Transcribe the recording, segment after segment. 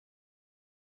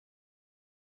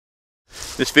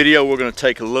This video we're going to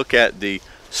take a look at the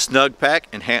Snugpak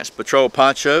Enhanced Patrol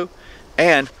Poncho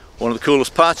and one of the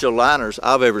coolest poncho liners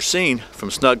I've ever seen from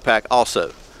Snugpak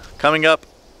also. Coming up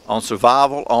on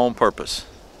Survival on Purpose.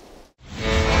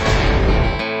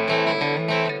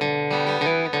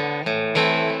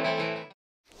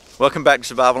 Welcome back to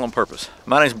Survival on Purpose.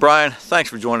 My name is Brian. Thanks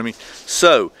for joining me.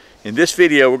 So, in this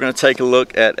video we're going to take a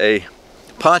look at a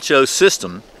poncho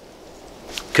system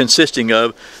consisting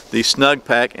of the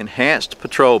Snugpak Enhanced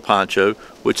Patrol Poncho,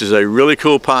 which is a really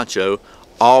cool poncho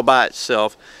all by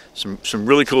itself. Some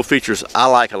really cool features I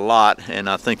like a lot, and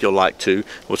I think you'll like too.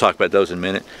 We'll talk about those in a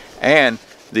minute. And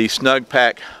the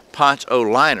Snugpak Poncho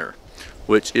Liner,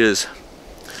 which is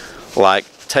like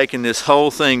taking this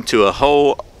whole thing to a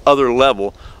whole other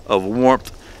level of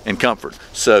warmth and comfort.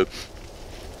 So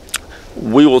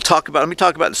we will talk about, let me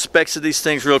talk about the specs of these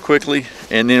things real quickly,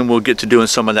 and then we'll get to doing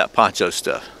some of that poncho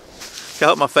stuff. I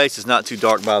hope my face is not too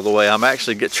dark, by the way. I'm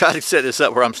actually trying to set this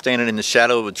up where I'm standing in the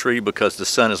shadow of a tree because the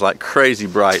sun is like crazy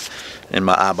bright in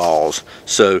my eyeballs.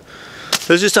 So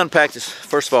let's just unpack this.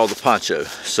 First of all, the poncho.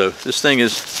 So this thing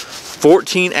is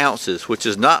 14 ounces, which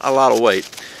is not a lot of weight.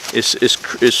 It's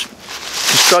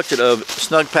constructed of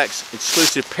Snugpak's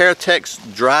exclusive Paratex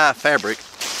dry fabric,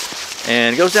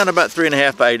 and it goes down to about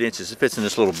 3.5 by 8 inches. It fits in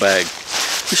this little bag.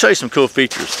 Let me show you some cool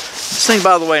features. This thing,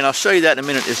 by the way, and I'll show you that in a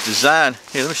minute, is designed,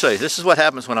 here, let me show you. This is what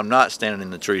happens when I'm not standing in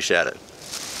the tree shadow.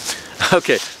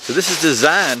 Okay, so this is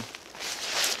designed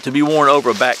to be worn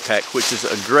over a backpack, which is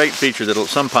a great feature that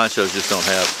some ponchos just don't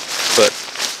have. But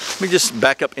let me just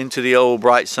back up into the old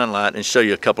bright sunlight and show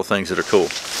you a couple things that are cool.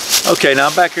 Okay, now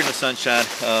I'm back here in the sunshine.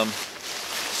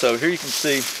 So here you can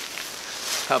see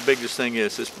how big this thing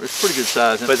is. It's pretty good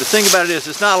size. But the thing about it is,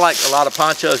 it's not like a lot of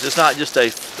ponchos. It's not just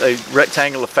a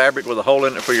rectangle of fabric with a hole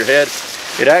in it for your head.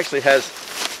 It actually has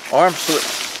arm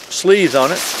sleeves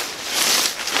on it.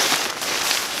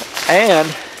 And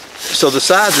so the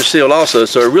sides are sealed also.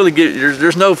 So it really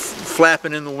there's no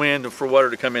flapping in the wind for water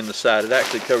to come in the side. It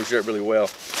actually covers you up really well.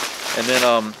 And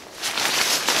then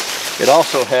it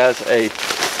also has and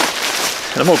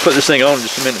I'm going to put this thing on in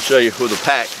just a minute and show you with a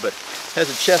pack, but it has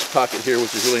a chest pocket here,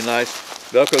 which is really nice.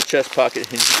 Velcro chest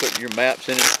pocket, and you can put your maps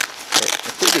in it.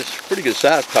 A pretty good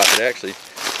size pocket, actually.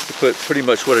 You can put pretty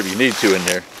much whatever you need to in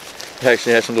there. It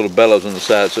actually has some little bellows on the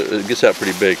side, so it gets out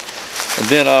pretty big. And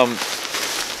then a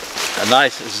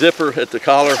nice zipper at the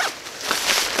collar.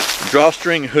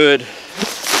 Drawstring hood,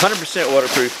 100%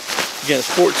 waterproof. Again,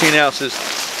 it's 14 ounces.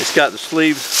 It's got the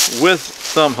sleeves with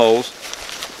thumb holes.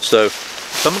 So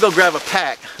I'm gonna go grab a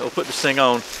pack. I'll put this thing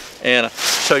on and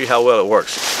show you how well it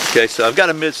works. Okay, so I've got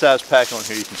a mid-sized pack on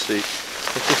here. You can see.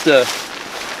 It's just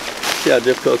see how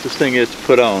difficult this thing is to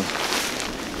put on.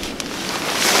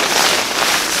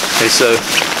 Okay, so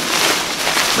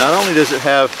not only does it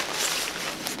have,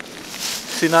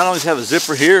 not only does it have a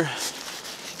zipper here,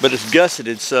 but it's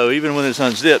gusseted, so even when it's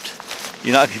unzipped,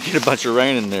 you're not gonna get a bunch of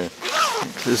rain in there.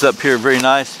 This up here, very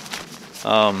nice.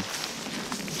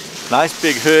 Nice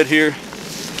big hood here.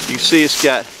 You can see it's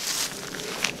got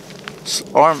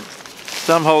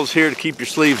thumb holes here to keep your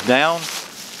sleeves down.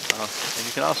 And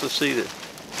you can also see that,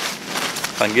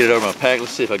 if I can get it over my pack,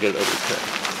 let's see if I get it over the pack.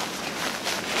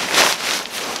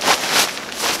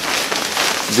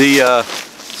 The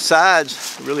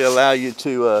sides really allow you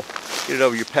to get it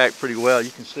over your pack pretty well.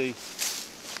 You can see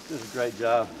this is a great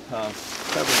job.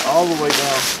 Covering all the way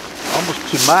down almost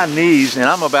to my knees, and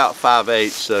I'm about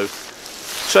 5'8", so I'll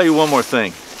show you one more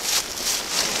thing.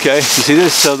 Okay, you see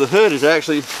this? So the hood is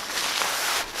actually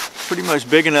pretty much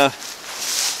big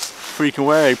enough where you can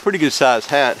wear a pretty good sized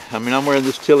hat. I mean, I'm wearing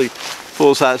this Tilly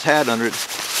full size hat under it,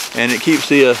 and it keeps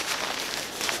the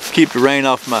rain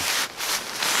off my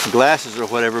glasses or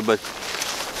whatever. But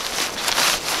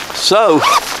so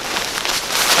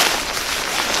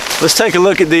let's take a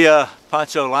look at the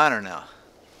poncho liner now.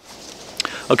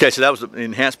 Okay, so that was the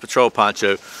Enhanced Patrol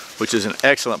Poncho, which is an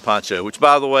excellent poncho, which,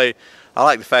 by the way, I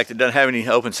like the fact it doesn't have any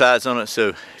open sides on it,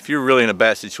 so if you're really in a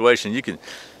bad situation, you can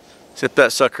zip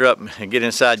that sucker up and get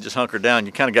inside and just hunker down.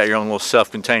 You kind of got your own little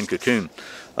self-contained cocoon.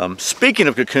 Speaking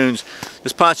of cocoons,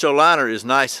 this poncho liner is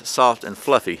nice, soft, and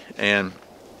fluffy. And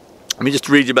let me just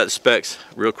read you about the specs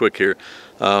real quick here.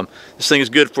 This thing is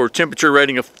good for a temperature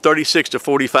rating of 36 to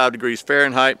 45 degrees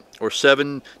Fahrenheit or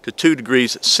 7 to 2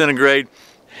 degrees centigrade.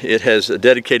 It has a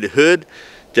dedicated hood,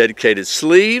 dedicated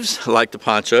sleeves like the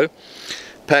poncho.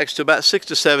 Packs to about 6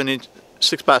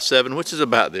 by 7, which is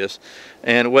about this,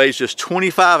 and it weighs just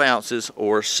 25 ounces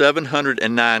or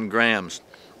 709 grams.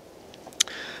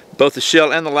 Both the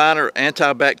shell and the liner are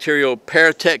antibacterial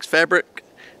Paratex fabric,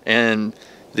 and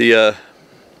the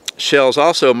shell is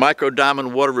also micro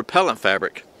diamond water repellent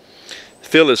fabric.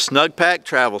 fill is Snugpak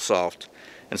Travel Soft,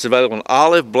 and it's available in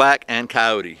olive, black, and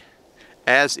coyote,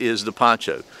 as is the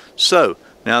poncho. So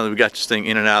now that we got this thing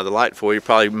in and out of the light for you,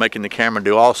 probably making the camera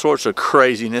do all sorts of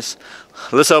craziness.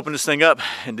 Let's open this thing up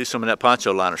and do some of that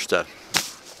poncho liner stuff.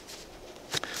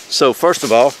 So first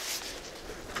of all,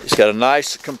 it's got a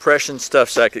nice compression stuff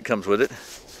sack that comes with it,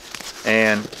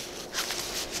 and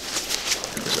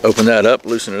just open that up,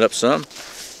 loosen it up some,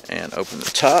 and open the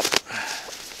top.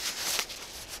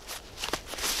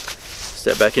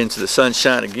 Step back into the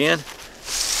sunshine again,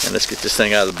 and let's get this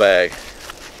thing out of the bag.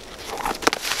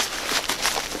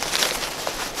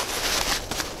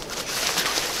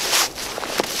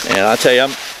 And I tell you,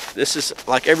 this is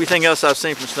like everything else I've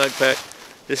seen from Snugpak.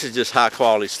 This is just high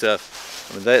quality stuff.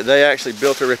 I mean, they actually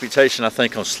built their reputation, I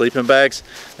think, on sleeping bags,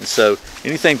 and so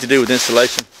anything to do with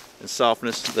insulation and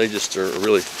softness, they just are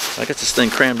really. I got this thing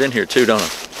crammed in here too, don't I?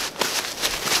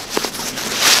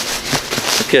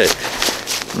 Okay,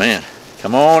 man,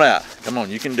 come on out. Come on,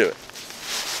 you can do it.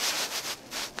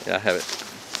 Yeah, I have it.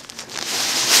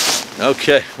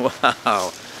 Okay,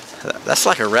 wow, that's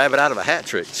like a rabbit out of a hat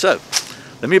trick. So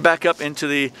let me back up into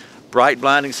the bright,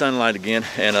 blinding sunlight again,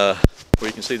 and where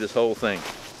you can see this whole thing.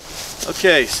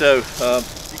 Okay, so you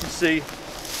can see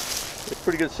it's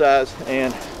pretty good size,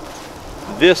 and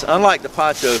this, unlike the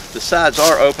poncho, the sides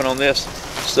are open on this,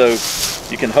 so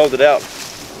you can hold it out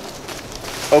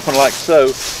open like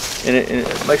so, and it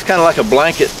makes kind of like a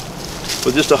blanket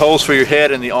with just the holes for your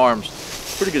head and the arms.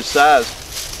 Pretty good size,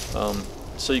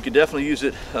 so you could definitely use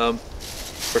it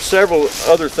for several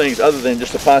other things other than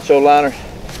just a poncho liner.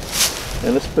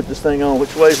 And let's put this thing on.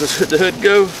 Which way does the hood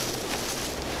go?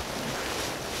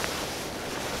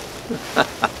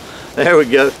 There we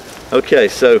go. Okay,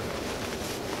 so let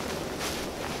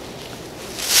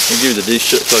me give you the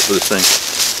look for this thing.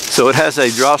 So it has a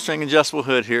drawstring adjustable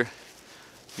hood here.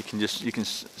 You can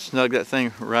snug that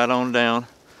thing right on down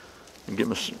and get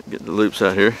the loops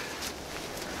out here.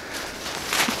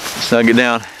 Snug it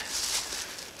down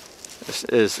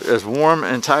as warm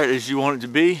and tight as you want it to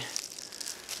be.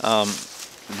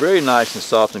 Very nice and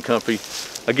soft and comfy.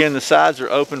 Again, the sides are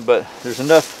open, but there's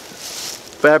enough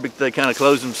fabric they kind of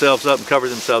close themselves up and cover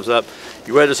themselves up.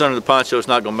 You wear this under the poncho, it's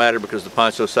not going to matter because the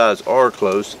poncho sides are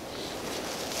closed.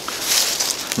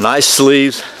 Nice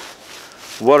sleeves,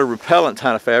 water repellent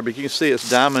kind of fabric. You can see it's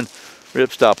diamond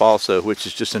ripstop also, which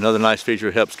is just another nice feature.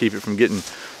 It helps keep it from getting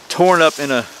torn up in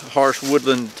a harsh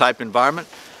woodland type environment.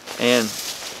 And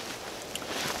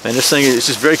this thing is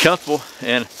just very comfortable,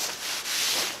 and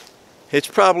it's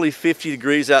probably 50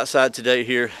 degrees outside today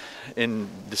here in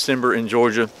December in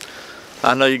Georgia.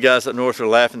 I know you guys up north are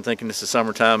laughing thinking this is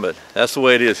summertime, but that's the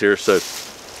way it is here. So,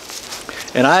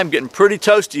 and I'm getting pretty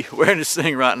toasty wearing this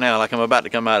thing right now, like I'm about to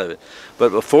come out of it.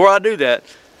 But before I do that,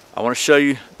 I want to show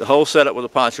you the whole setup with the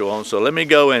poncho on. So let me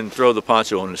go and throw the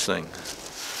poncho on this thing.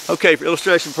 Okay, for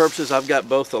illustration purposes, I've got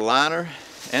both the liner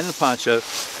and the poncho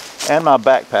and my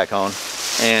backpack on.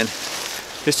 And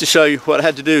just to show you what I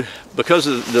had to do, because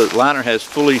the liner has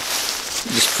full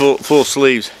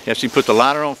sleeves, you actually put the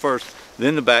liner on first,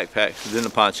 then the backpack, then the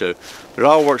poncho. But it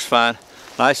all works fine,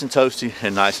 nice and toasty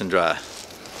and nice and dry.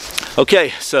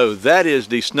 Okay, so that is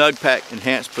the Snugpak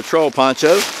Enhanced Patrol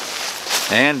Poncho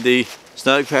and the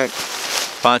Snugpak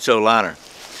Poncho Liner.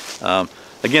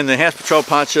 Again, the Enhanced Patrol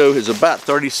Poncho is about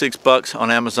 36 bucks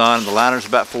on Amazon. The liner is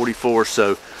about 44,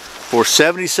 so for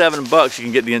 77 bucks you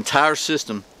can get the entire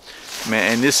system.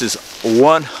 Man, and this is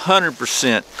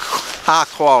 100% high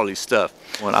quality stuff.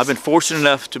 Well, I've been fortunate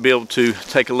enough to be able to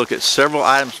take a look at several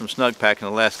items from Snugpak in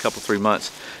the last couple, 3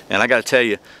 months. And I got to tell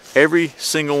you, every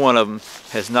single one of them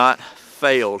has not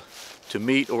failed to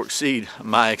meet or exceed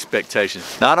my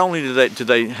expectations. Not only do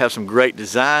they have some great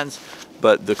designs,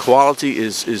 but the quality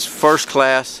is first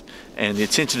class, and the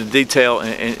attention to detail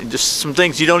and just some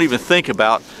things you don't even think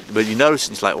about, but you notice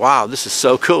and it's like, wow, this is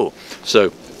so cool.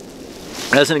 So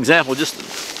as an example, just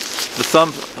the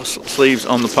thumb sleeves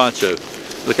on the poncho.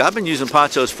 Look, I've been using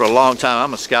ponchos for a long time.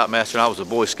 I'm a Scoutmaster and I was a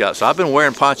Boy Scout, so I've been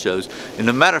wearing ponchos. And as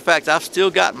a matter of fact, I've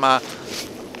still got my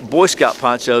Boy Scout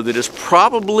poncho that is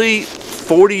probably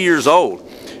 40 years old.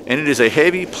 And it is a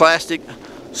heavy plastic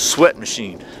sweat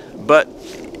machine. But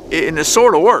it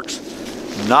sort of works.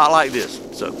 Not like this.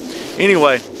 So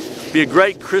anyway, be a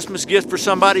great Christmas gift for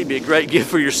somebody. Be a great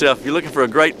gift for yourself. If you're looking for a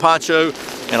great poncho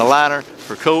and a liner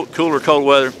for cooler cold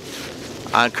weather,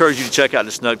 I encourage you to check out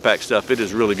the Snugpak stuff. It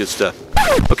is really good stuff.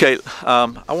 Okay, I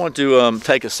want to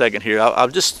take a second here. I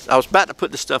was about to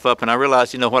put this stuff up, and I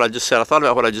realized, you know what I just said. I thought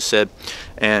about what I just said,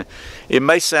 and it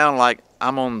may sound like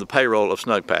I'm on the payroll of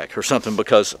Snugpak or something,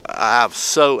 because I'm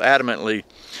so adamantly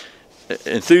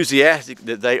enthusiastic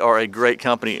that they are a great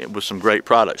company with some great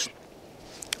products.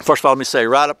 First of all, let me say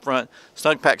right up front,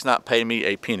 Snugpak's not paying me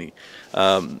a penny.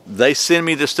 They send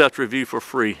me this stuff to review for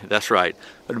free, that's right.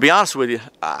 But to be honest with you,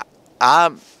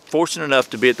 I'm fortunate enough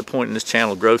to be at the point in this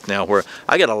channel growth now where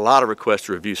I get a lot of requests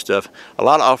to review stuff, a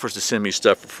lot of offers to send me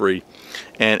stuff for free.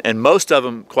 And most of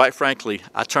them, quite frankly,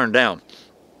 I turn down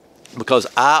because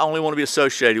I only want to be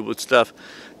associated with stuff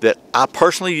that I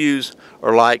personally use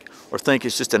or like or think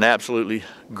is just an absolutely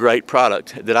great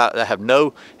product that I have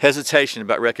no hesitation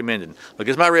about recommending. Look,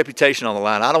 it's my reputation on the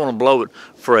line. I don't want to blow it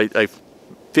for a $50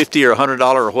 or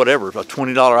 $100 or whatever, a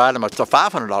 $20 item or a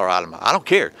 $500 item. I don't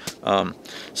care.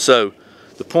 So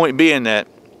the point being that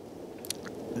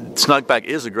Snugpak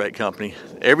is a great company.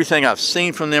 Everything I've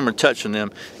seen from them or touched from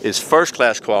them is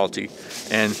first-class quality,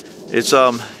 and it's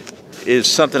is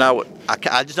something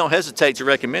I just don't hesitate to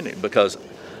recommend it because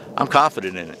I'm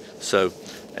confident in it. So,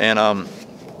 and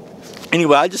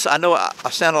anyway, I know I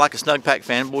sounded like a Snugpak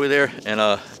fanboy there, and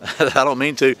I don't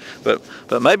mean to,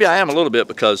 but maybe I am a little bit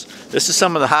because this is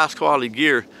some of the highest quality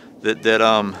gear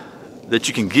that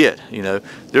you can get. You know,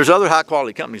 there's other high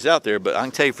quality companies out there, but I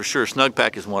can tell you for sure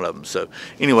Snugpak is one of them. So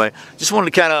anyway, just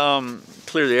wanted to kind of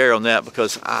clear the air on that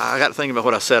because I got to thinking about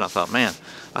what I said. And I thought, man,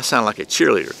 I sound like a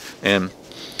cheerleader, and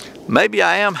maybe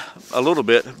I am a little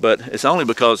bit, but it's only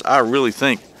because I really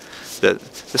think that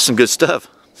this is some good stuff.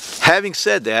 Having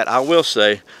said that, I will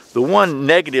say the one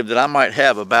negative that I might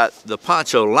have about the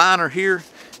Poncho Liner here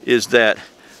is that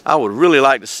I would really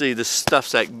like to see this stuff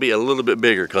sack be a little bit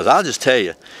bigger, because I'll just tell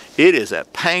you, it is a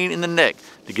pain in the neck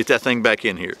to get that thing back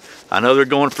in here. I know they're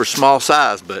going for small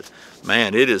size, but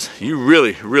man, it is, you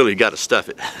really got to stuff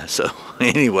it. So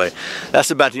anyway,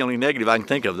 that's about the only negative I can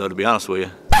think of, though, to be honest with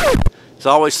you. As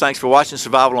always, thanks for watching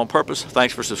Survival on Purpose.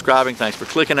 Thanks for subscribing. Thanks for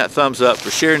clicking that thumbs up, for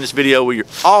sharing this video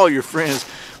with all your friends,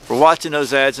 for watching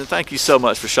those ads, and thank you so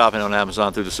much for shopping on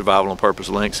Amazon through the Survival on Purpose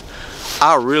links.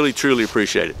 I really, truly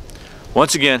appreciate it.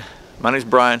 Once again, my name is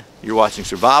Brian. You're watching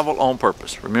Survival on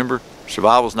Purpose. Remember,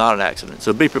 survival is not an accident,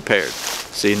 so be prepared.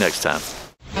 See you next time.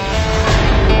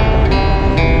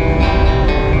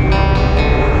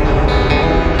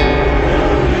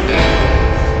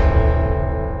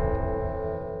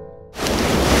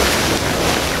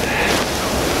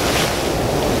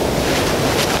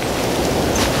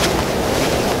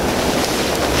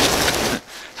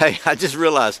 Hey, I just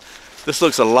realized this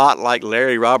looks a lot like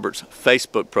Larry Roberts'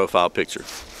 Facebook profile picture.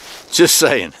 Just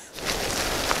saying.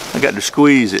 I got to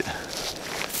squeeze it.